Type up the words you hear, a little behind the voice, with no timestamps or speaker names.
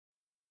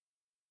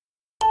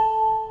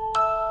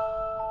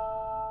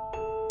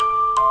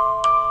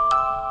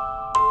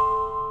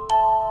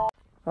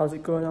How's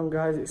it going on,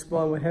 guys?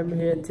 Exploring with Henry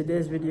here. In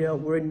today's video,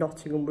 we're in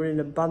Nottingham. We're in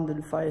an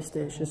abandoned fire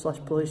station slash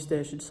police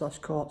station slash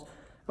court.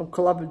 I'm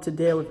collabing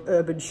today with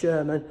Urban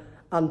Sherman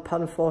and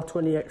Pan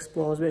 420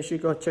 Explorers. Make sure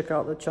you go check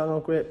out the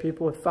channel. Great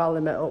people. We finally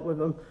met up with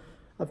them.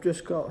 I've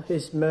just got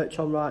his merch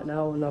on right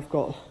now, and I've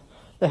got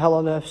the Hell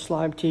on Earth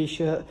slime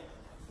t-shirt.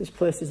 This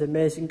place is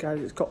amazing,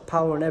 guys. It's got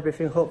power and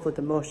everything. Hopefully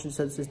the motion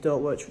sensors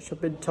don't work, which I've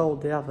been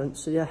told they haven't.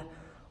 So yeah,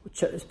 we'll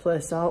check this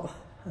place out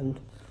and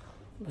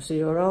we'll see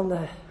you around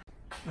there.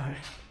 Right,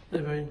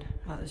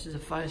 this is a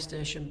fire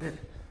station bit.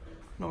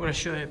 I'm not going to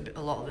show you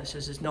a lot of this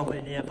as there's no one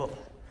in here, but we're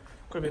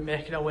going to be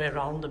making our way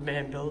around the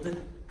main building.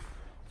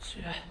 So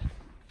yeah,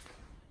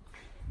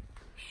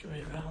 show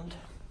you around.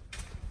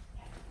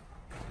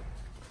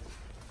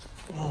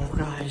 Oh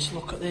guys,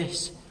 look at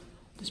this.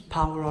 There's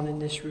power on in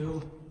this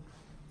room.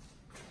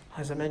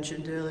 As I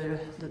mentioned earlier,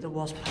 that there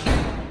was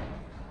power.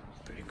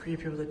 Pretty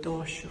creepy with the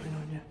door shutting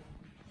on you.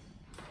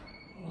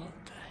 What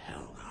the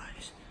hell,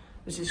 guys?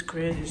 This is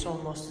crazy. It's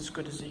almost as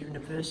good as the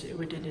university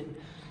we did in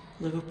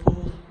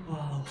Liverpool.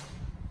 Wow.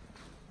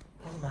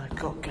 Oh my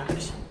god,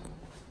 guys.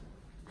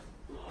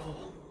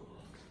 Oh.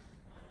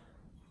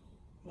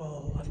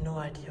 Whoa, I've no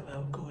idea where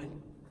I'm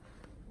going.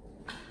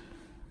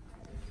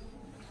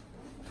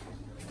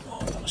 Oh,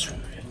 that was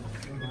weird.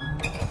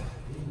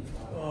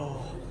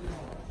 Oh.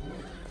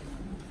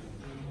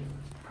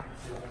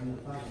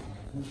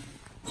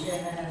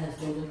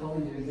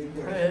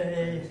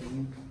 Hey,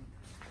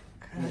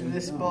 can I do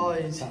this,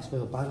 boys? That's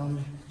with a bag on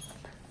me.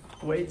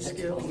 Weight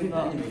skills.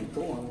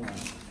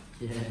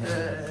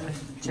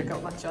 Check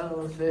out my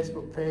channel and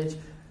Facebook page,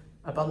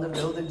 Abandoned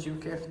Buildings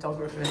UK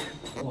Photography.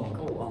 Oh,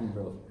 go on,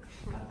 bro.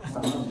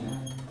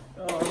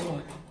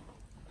 Oh.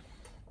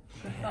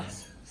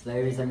 So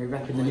there is Henry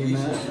repping the new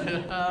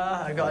merch.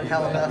 I got a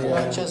Hell on Earth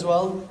merch as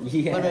well.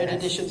 Yeah. Limited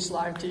edition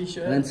slime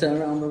t-shirt. And then turn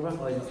around,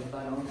 brother.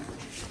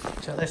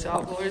 Check this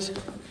out, boys.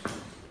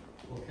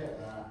 Look at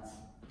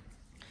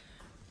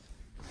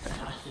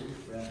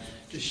that.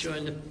 Just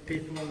showing the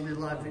people on the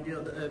live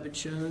video that Urban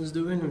Sherman's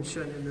doing. I'm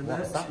showing them the merch.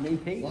 What's that, new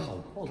Pete?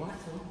 Wow. Oh,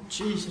 that's it.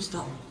 Jesus,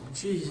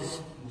 Jesus.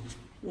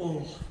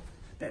 Whoa.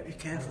 Better be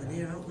careful in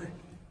here, aren't we?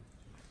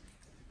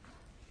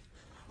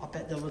 I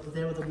bet they were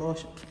the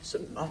motion.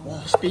 I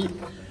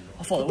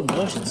thought they were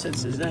motion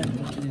sensors then.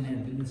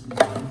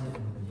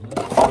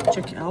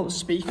 Check it out,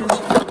 speakers.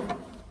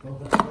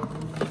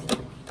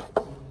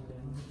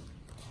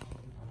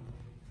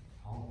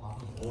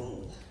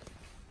 Oh.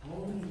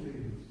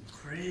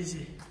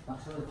 Crazy.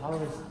 That's where the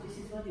power is. This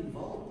is where the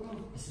vault, bro.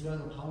 This is where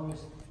the power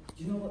is.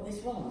 Do you know what this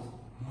was?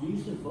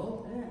 Used the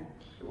vault, yeah.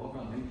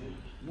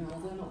 No,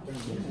 they're not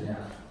brand new.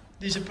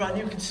 These are brand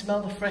new. You can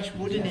smell the fresh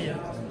wood in here.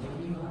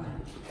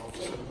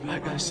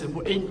 Right, guys, so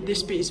we're in.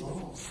 This bit is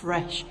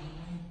fresh.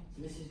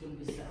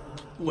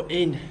 We're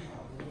in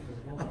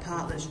a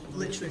part that's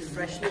literally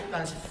fresh.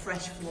 There's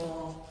fresh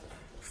floor,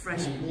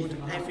 fresh wood,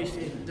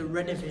 everything. They're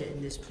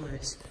renovating this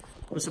place.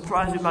 I'm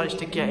surprised we managed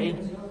to get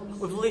in.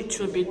 We've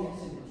literally been.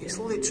 It's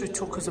literally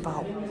took us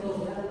about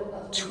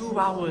 2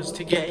 hours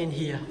to get in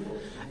here,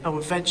 and we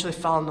eventually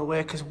found the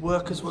way because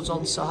workers was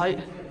on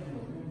site,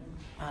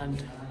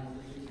 and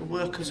the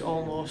workers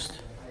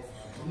almost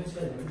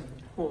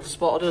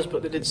spotted us,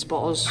 but they didn't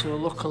spot us, so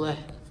luckily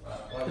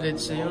they didn't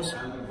see us.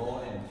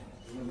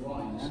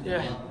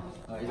 Yeah.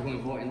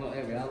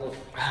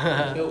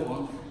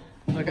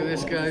 Look at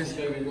this, guys.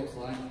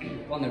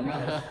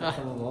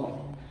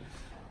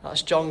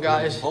 That's John,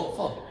 guys.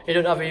 He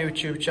don't have a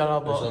YouTube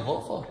channel,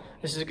 but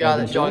this is a guy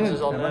that joins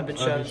us on Urban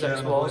Sherman's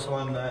Explorers.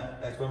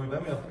 That's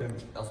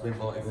been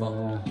voted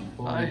for.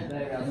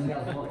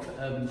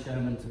 Urban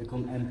Sherman to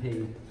become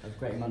MP of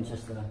Greater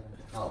Manchester.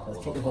 Let's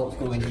keep the votes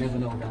going, you never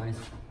know, guys.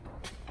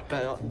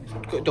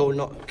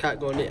 Can't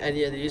go near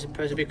any of these in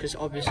prison because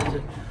obviously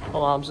the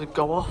alarms would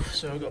go off,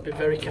 so we've got to be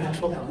very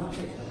careful.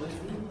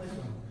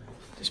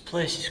 This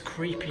place is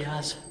creepy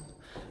as.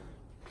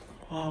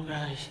 Wow,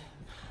 guys.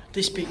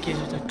 This bit gives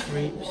us the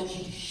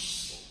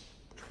creeps.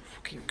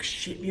 Fucking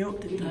shit me up,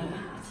 didn't they?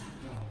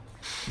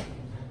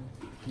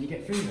 Can you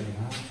get through there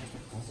now?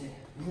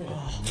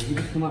 Oh. Did you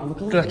just come out of the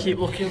closet? Can I keep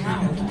looking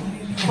around?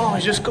 Oh,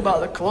 he's just come out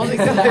of the closet,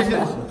 guys.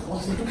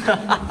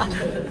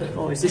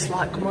 Oh, is this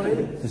light? Come on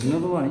in. There's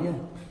another one, yeah.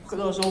 Look at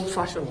those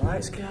old-fashioned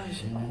lights,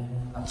 guys.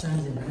 That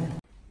turns in there.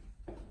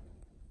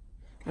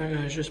 Right,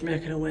 guys, just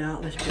making our way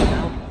out this bit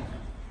now.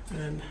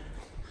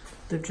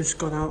 They've just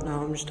gone out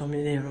now. I'm just on my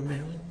near on me.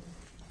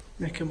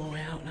 Making my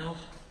way out now.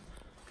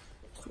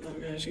 Look at that,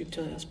 guys. You can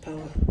tell that's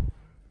power.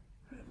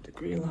 The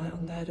green light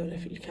on there. I don't know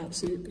if you can't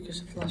see it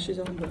because the flash is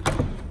on, but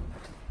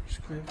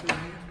just going through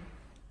here.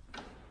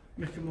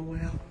 Making my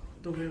way out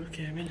the way we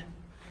came in.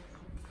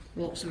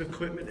 Lots of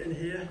equipment in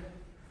here.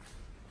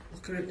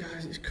 Look at it,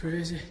 guys. It's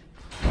crazy.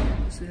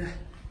 So yeah,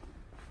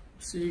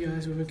 see you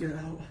guys when we get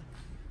out.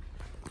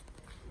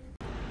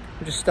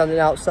 We're just standing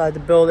outside the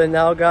building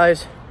now,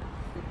 guys.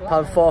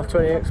 Pan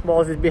 420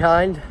 Explorers is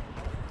behind.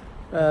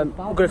 We're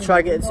going to try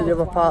and get into the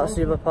other parts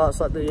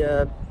like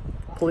the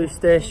police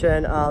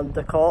station and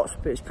the courts,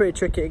 but it's pretty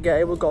tricky to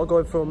get in. We've got to go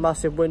in through a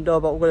massive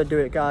window, but we're going to do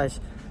it, guys.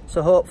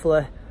 So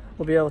hopefully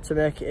we'll be able to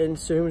make it in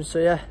soon. So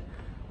yeah,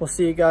 we'll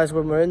see you guys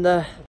when we're in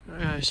there.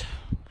 Right guys,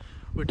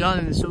 we're down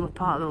in this other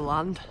part of the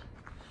land,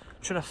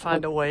 trying to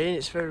find a way in.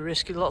 It's very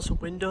risky, lots of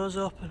windows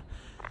open.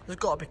 There's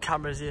got to be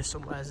cameras here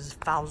somewhere. There's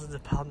thousands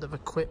of pounds of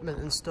equipment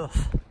and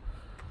stuff.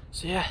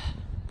 So yeah,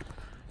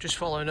 just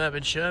following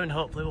Urban Sherman.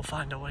 Hopefully we'll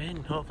find a way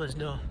in. Hopefully we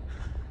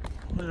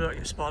don't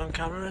get spotted on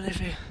camera or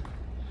anything.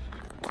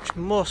 Which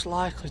most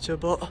likely to,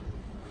 but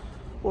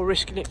we're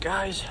risking it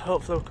guys.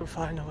 Hopefully we can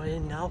find a way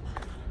in now.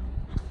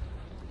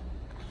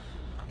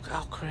 Look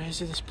how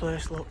crazy this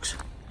place looks.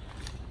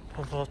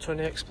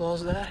 420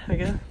 Explores there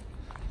again.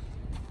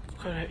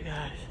 Look at it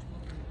guys.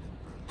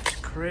 It's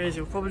crazy.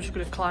 We're probably just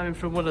going to climb in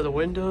from one of the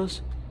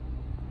windows.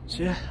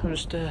 So yeah, I'll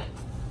just go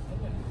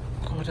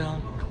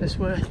down this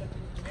way.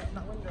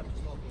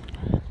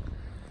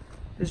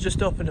 It's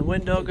just open a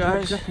window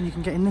guys. Do you reckon you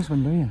can get in this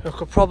window, yeah? I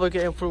could probably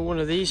get in through one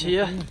of these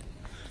here.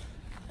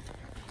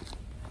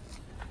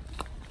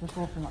 Just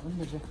open that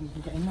window, do you reckon you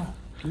can get in there?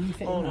 Can you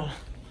fit in there?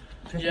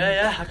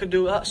 Yeah, I can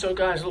do that. So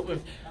guys, look,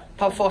 we've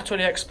Pan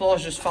 420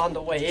 Explorers just found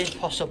a way in,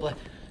 possibly.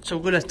 So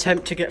we're going to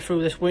attempt to get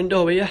through this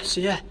window here.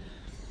 So yeah,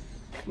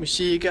 we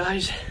see you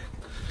guys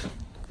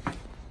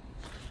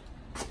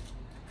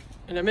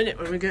in a minute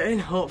when we get in.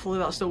 Hopefully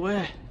that's the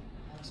way.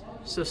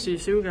 So see you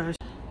soon guys.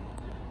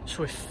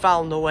 So we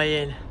found the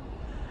way in.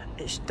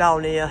 It's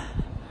down here,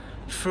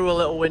 through a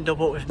little window,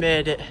 but we've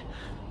made it.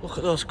 Look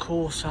at those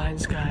cool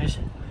signs guys.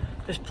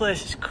 This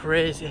place is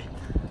crazy.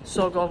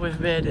 So glad we've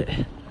made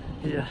it.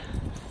 Yeah.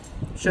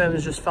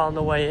 Sherman's just found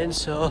the way in,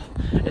 so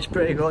it's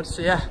pretty good.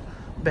 So yeah,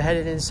 we're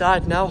heading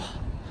inside now.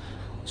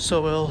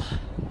 So we'll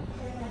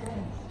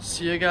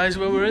see you guys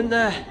when we're in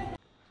there.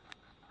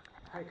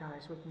 Right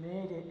guys, we've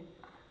made it.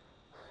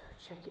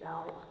 Check it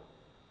out.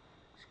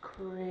 It's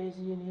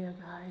crazy in here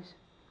guys.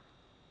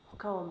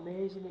 Look how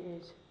amazing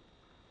it is.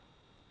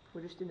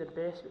 We're just in the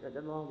basement at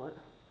the moment.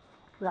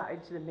 We're not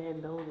into the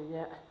main building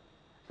yet.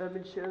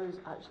 Urban Sherman's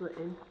actually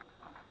in.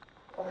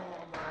 Oh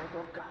my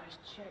god guys,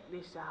 check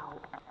this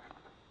out.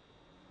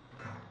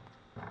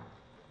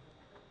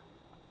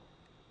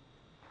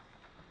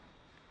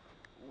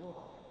 Whoa.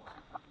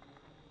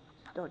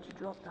 Dodgy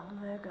drop down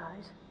there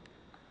guys.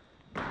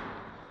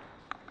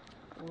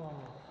 Whoa.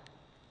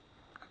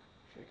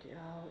 Check it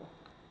out.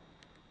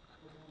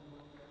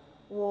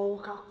 Whoa,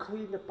 look how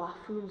clean the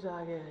bathrooms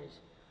are guys.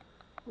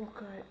 Look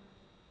at it.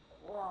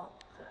 What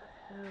the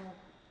hell?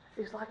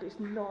 It's like it's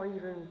not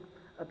even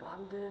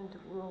abandoned.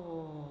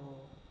 Whoa.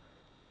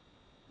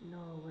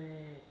 No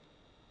way.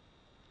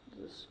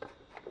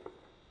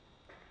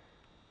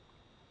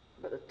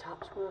 But the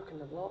taps work in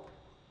the block.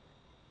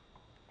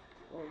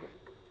 Oh,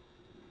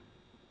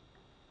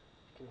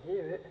 you can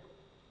hear it.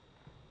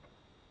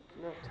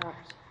 No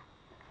taps.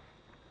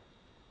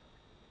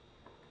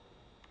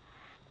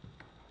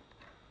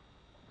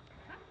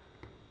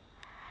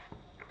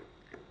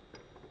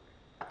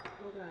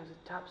 Oh guys,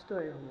 the taps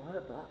don't even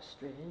work, but that's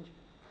strange.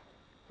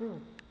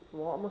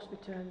 Water must be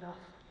turned off.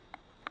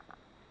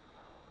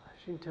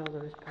 As you can tell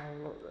there is power.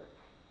 Look, the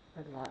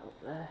red light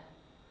up there.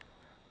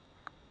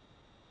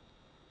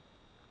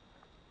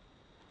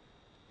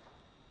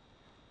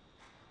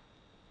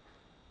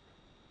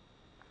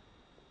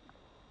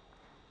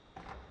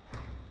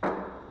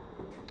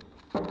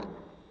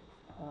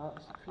 Oh,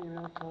 that's the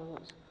female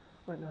toilets.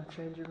 Wait, no,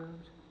 changing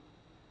rooms.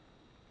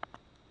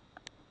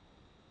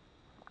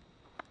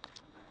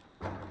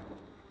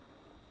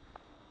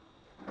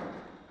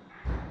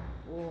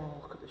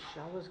 Whoa, look at the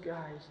showers,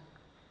 guys.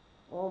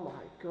 Oh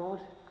my god.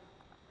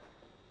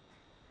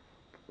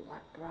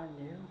 Like brand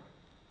new.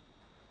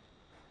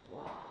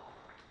 Wow.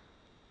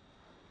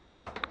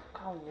 Look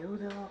how new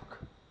they look.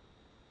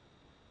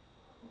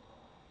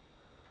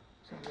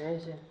 It's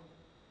amazing.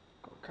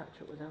 Got to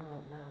catch up with them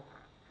right now.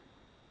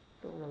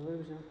 Don't want to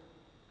lose them.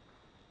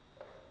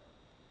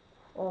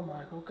 Oh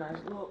my god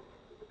guys, look.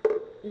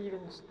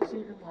 There's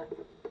even like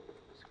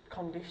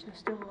conditioner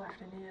still left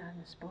in here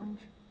and the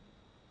sponge.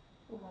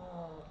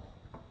 Whoa.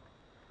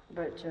 I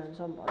bet it turns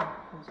on, but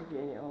once I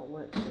get in it all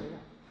works. So yeah.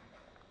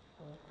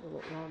 We'll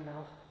look round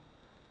now.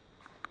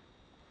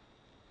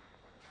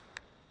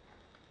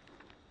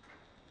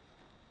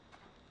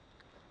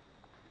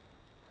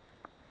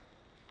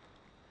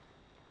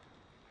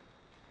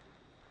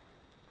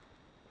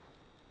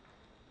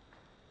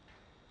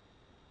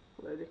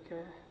 Lady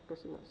care,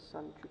 guessing that's a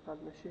sanitary pad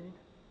machine.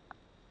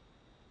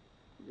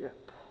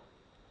 Yep.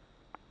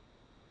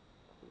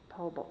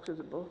 Power boxes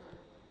above.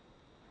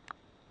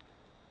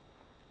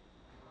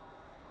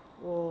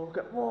 Whoa,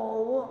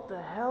 whoa, what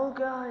the hell,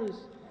 guys?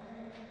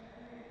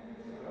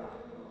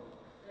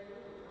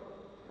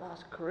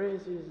 That's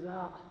crazy as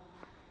that.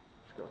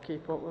 Just got to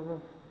keep up with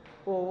them.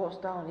 Whoa, what's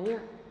down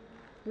here?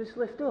 Does this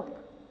lift up?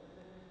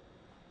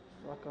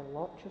 It's like a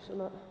latch or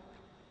something.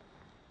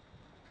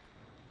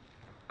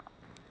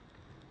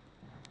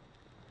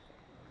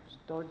 It's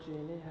dodgy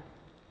in here.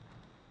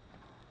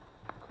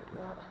 Look at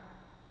that.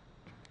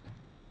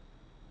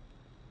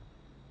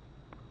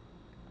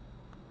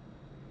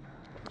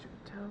 As you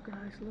can tell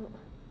guys, look.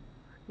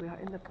 We are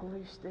in the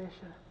police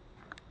station.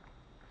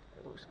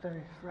 It looks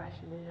very fresh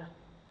in here.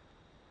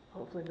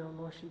 Hopefully no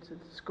motion to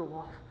scum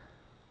off,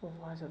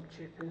 otherwise I'm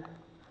chipping.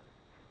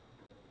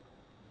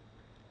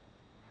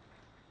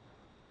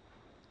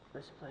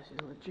 This place is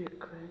legit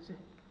crazy.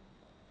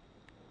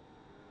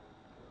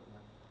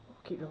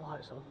 Keep the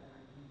lights on.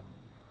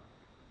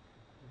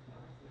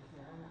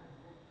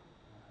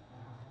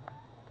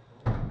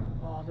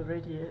 Oh, the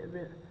radiator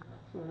bit.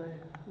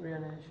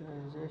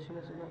 Reionization,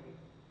 isn't it?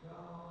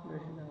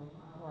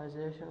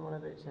 Reionization,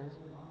 whatever it says.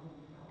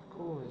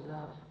 Cool as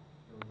that.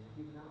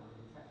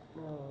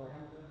 Oh.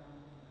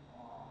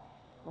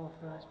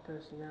 Authorised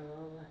personnel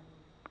only.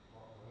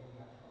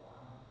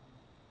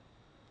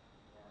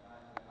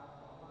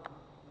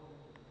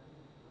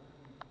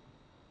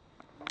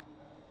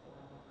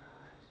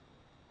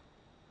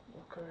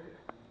 Look at it.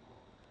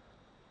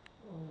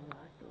 Oh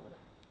my god.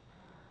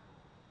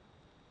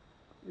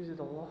 These are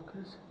the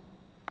lockers.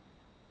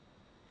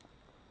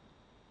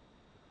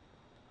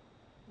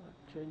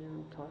 Like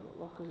genuine toilet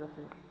lockers, I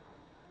think.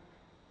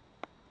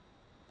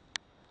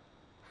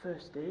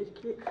 First aid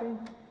kit thing.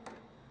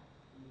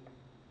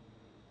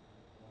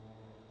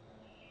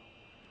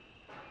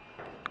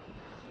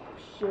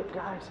 Shit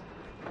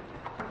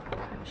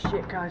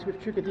guys, we've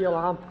triggered the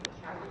alarm.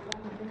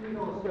 We're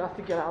gonna have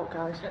to get out,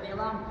 guys. Get the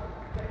alarm.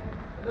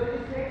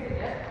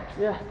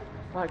 Yeah,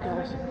 right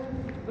guys.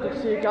 We'll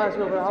see you guys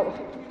when we're out.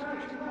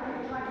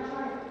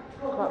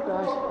 Crap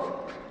guys.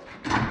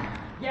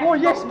 Oh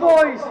yes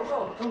boys!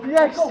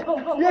 Yes!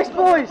 Yes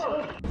boys!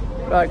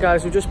 Right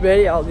guys, we just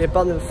made it out of the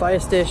abandoned fire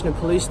station and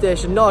police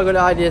station. Not a good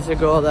idea to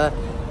go there.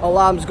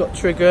 Alarms got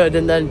triggered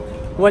and then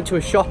we went to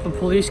a shop and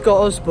police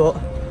got us, but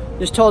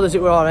just told us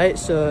it were alright,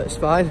 so it's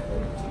fine.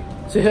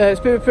 So yeah, it's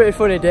been a pretty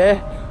funny day.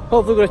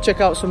 Hopefully we're going to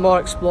check out some more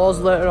explores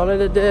later on in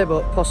the day,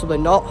 but possibly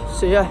not.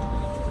 So yeah,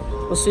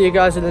 we'll see you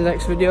guys in the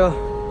next video.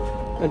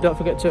 And don't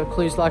forget to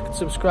please like and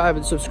subscribe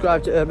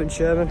to Urban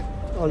Sherman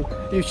on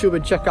YouTube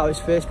and check out his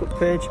Facebook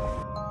page.